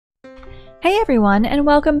Hey everyone, and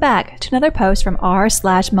welcome back to another post from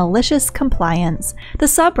r/MaliciousCompliance, the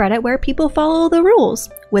subreddit where people follow the rules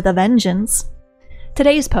with a vengeance.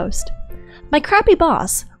 Today's post: my crappy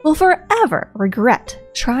boss will forever regret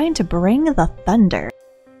trying to bring the thunder.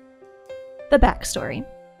 The backstory: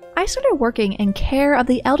 I started working in care of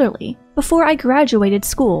the elderly before I graduated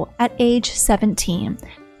school at age 17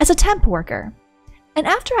 as a temp worker. And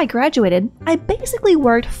after I graduated, I basically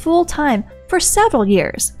worked full-time for several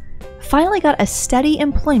years. Finally got a steady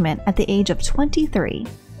employment at the age of 23.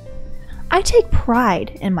 I take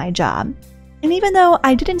pride in my job, and even though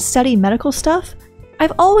I didn't study medical stuff,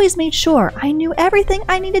 I've always made sure I knew everything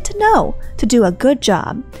I needed to know to do a good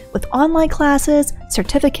job, with online classes,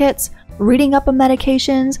 certificates, reading up on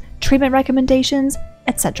medications, treatment recommendations,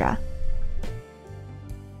 etc.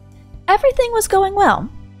 Everything was going well,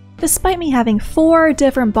 despite me having 4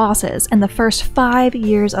 different bosses in the first 5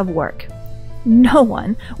 years of work. No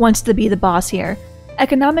one wants to be the boss here.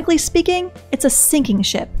 Economically speaking, it's a sinking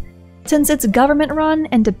ship, since it's government-run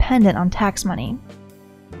and dependent on tax money.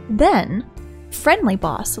 Then, friendly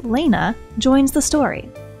boss Lena joins the story.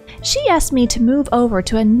 She asked me to move over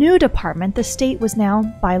to a new department the state was now,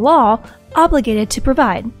 by law, obligated to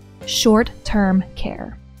provide: short-term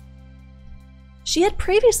care. She had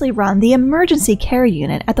previously run the emergency care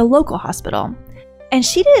unit at the local hospital, and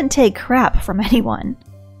she didn't take crap from anyone.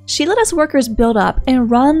 She let us workers build up and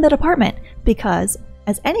run the department because,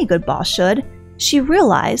 as any good boss should, she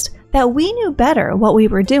realized that we knew better what we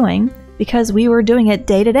were doing because we were doing it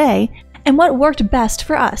day to day and what worked best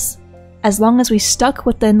for us, as long as we stuck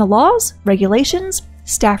within the laws, regulations,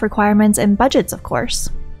 staff requirements, and budgets, of course.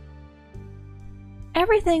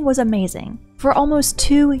 Everything was amazing for almost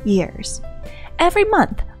 2 years. Every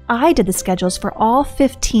month, I did the schedules for all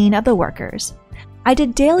 15 of the workers. I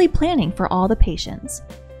did daily planning for all the patients.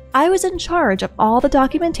 I was in charge of all the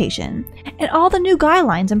documentation and all the new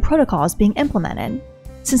guidelines and protocols being implemented,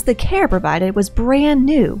 since the care provided was brand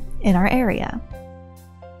new in our area.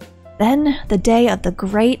 Then the day of the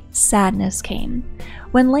great sadness came,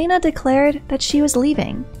 when Lena declared that she was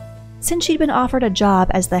leaving, since she'd been offered a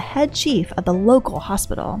job as the head chief of the local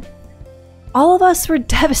hospital. All of us were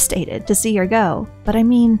devastated to see her go, but I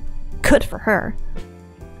mean, good for her.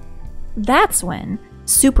 That's when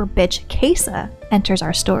super bitch Kesa enters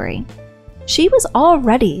our story. She was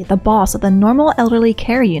already the boss of the normal elderly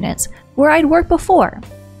care units where I'd worked before.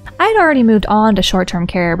 I'd already moved on to short-term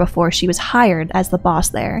care before she was hired as the boss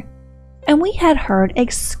there, and we had heard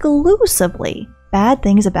exclusively bad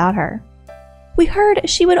things about her. We heard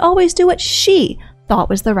she would always do what she thought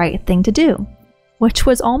was the right thing to do, which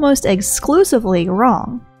was almost exclusively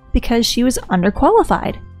wrong because she was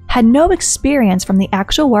underqualified, had no experience from the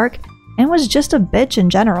actual work, and was just a bitch in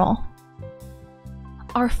general.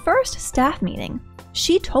 Our first staff meeting,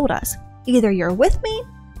 she told us, either you're with me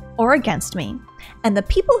or against me, and the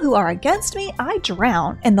people who are against me I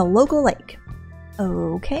drown in the local lake.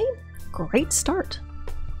 Okay, great start.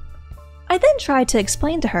 I then tried to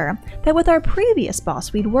explain to her that with our previous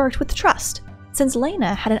boss we'd worked with trust, since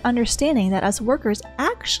Lena had an understanding that us workers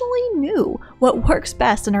actually knew what works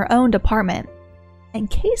best in our own department,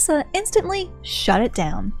 and Kesa instantly shut it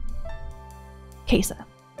down. Kesa: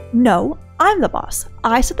 no, I'm the boss.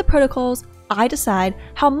 I set the protocols. I decide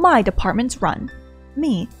how my departments run.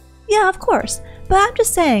 Me: yeah, of course, but I'm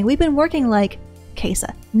just saying we've been working like...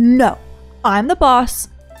 Kesa: no, I'm the boss.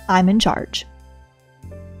 I'm in charge.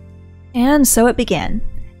 And so it began.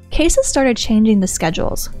 Kesa started changing the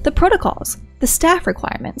schedules, the protocols, the staff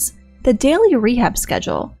requirements, the daily rehab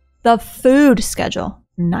schedule, the food schedule,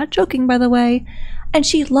 not joking by the way, and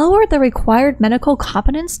she lowered the required medical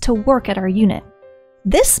competence to work at our unit.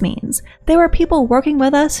 This means there were people working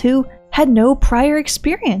with us who had no prior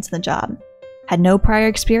experience in the job, had no prior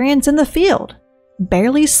experience in the field,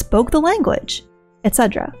 barely spoke the language,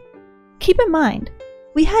 etc. Keep in mind,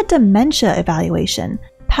 we had dementia evaluation,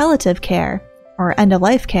 palliative care, or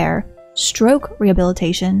end-of-life care, stroke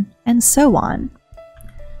rehabilitation, and so on.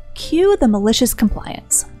 Cue the malicious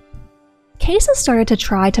compliance. Kesa started to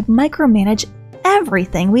try to micromanage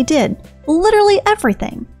everything we did, literally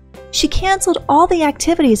everything. She canceled all the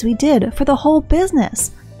activities we did for the whole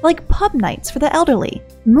business, like pub nights for the elderly,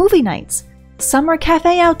 movie nights, summer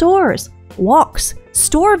cafe outdoors, walks,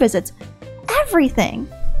 store visits, everything,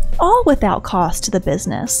 all without cost to the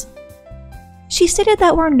business. She stated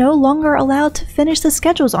that we're no longer allowed to finish the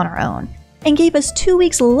schedules on our own and gave us 2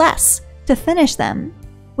 weeks less to finish them,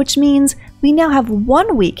 which means we now have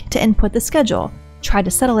 1 week to input the schedule, try to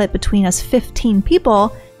settle it between us 15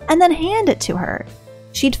 people, and then hand it to her.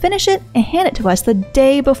 She'd finish it and hand it to us the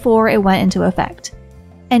day before it went into effect.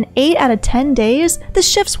 and 8 out of 10 days the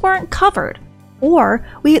shifts weren't covered. Or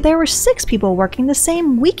there were 6 people working the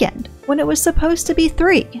same weekend when it was supposed to be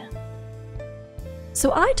 3.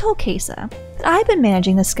 So I told Kesa that I'd been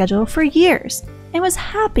managing the schedule for years and was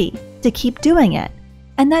happy to keep doing it,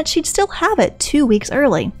 and that she'd still have it 2 weeks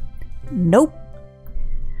early. Nope.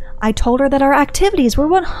 I told her that our activities were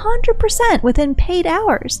 100% within paid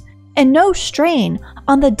hours and no strain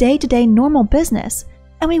on the day-to-day normal business,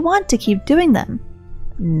 and we want to keep doing them.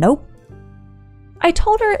 Nope. I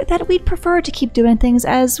told her that we'd prefer to keep doing things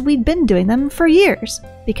as we'd been doing them for years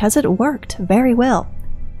because it worked very well.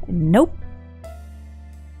 Nope.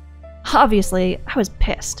 Obviously, I was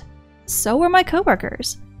pissed. So were my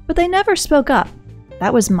coworkers, but they never spoke up.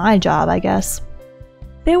 That was my job, I guess.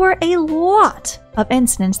 There were a lot of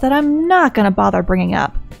incidents that I'm not going to bother bringing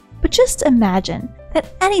up, but just imagine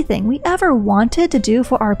that anything we ever wanted to do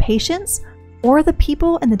for our patients, or the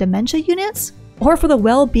people in the dementia units, or for the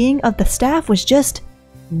well-being of the staff was just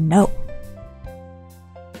no.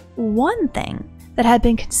 One thing that had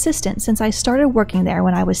been consistent since I started working there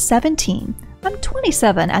when I was 17, I'm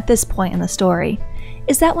 27 at this point in the story,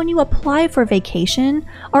 is that when you apply for vacation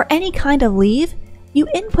or any kind of leave, you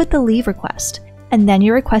input the leave request, and then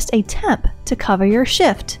you request a temp to cover your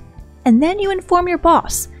shift, and then you inform your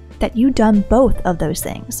boss that you've done both of those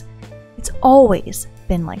things. It's always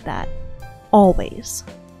been like that. Always.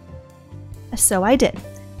 So I did.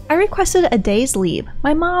 I requested a day's leave.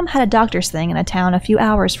 My mom had a doctor's thing in a town a few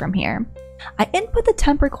hours from here. I input the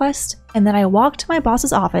temp request, and then I walked to my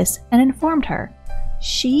boss's office and informed her.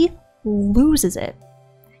 She loses it.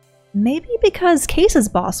 Maybe because Case's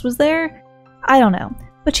boss was there? I don't know.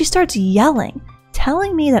 But she starts yelling,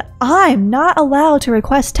 telling me that I'm not allowed to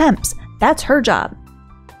request temps. That's her job.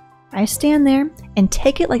 I stand there and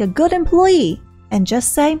take it like a good employee and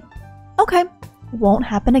just say, okay, won't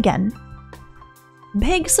happen again.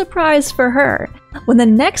 Big surprise for her. When the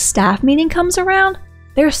next staff meeting comes around,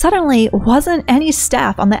 there suddenly wasn't any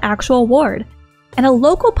staff on the actual ward, and a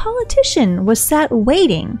local politician was sat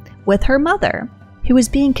waiting with her mother, who was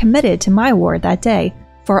being committed to my ward that day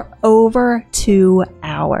for over 2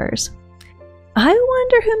 hours. I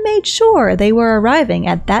wonder who made sure they were arriving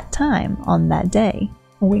at that time on that day.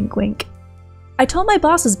 Wink, wink. I told my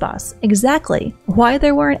boss's boss exactly why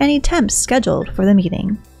there weren't any temps scheduled for the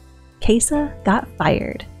meeting. Kesa got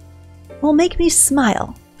fired. Will make me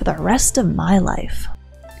smile for the rest of my life.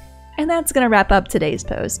 And that's gonna wrap up today's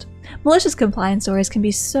post. Malicious compliance stories can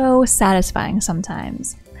be so satisfying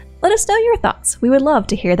sometimes. Let us know your thoughts. We would love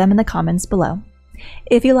to hear them in the comments below.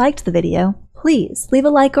 If you liked the video, please leave a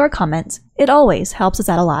like or a comment. It always helps us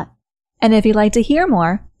out a lot. And if you'd like to hear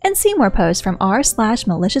more and see more posts from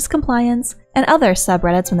r/MaliciousCompliance and other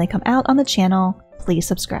subreddits when they come out on the channel, please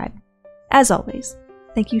subscribe. As always,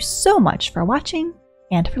 thank you so much for watching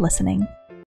and for listening.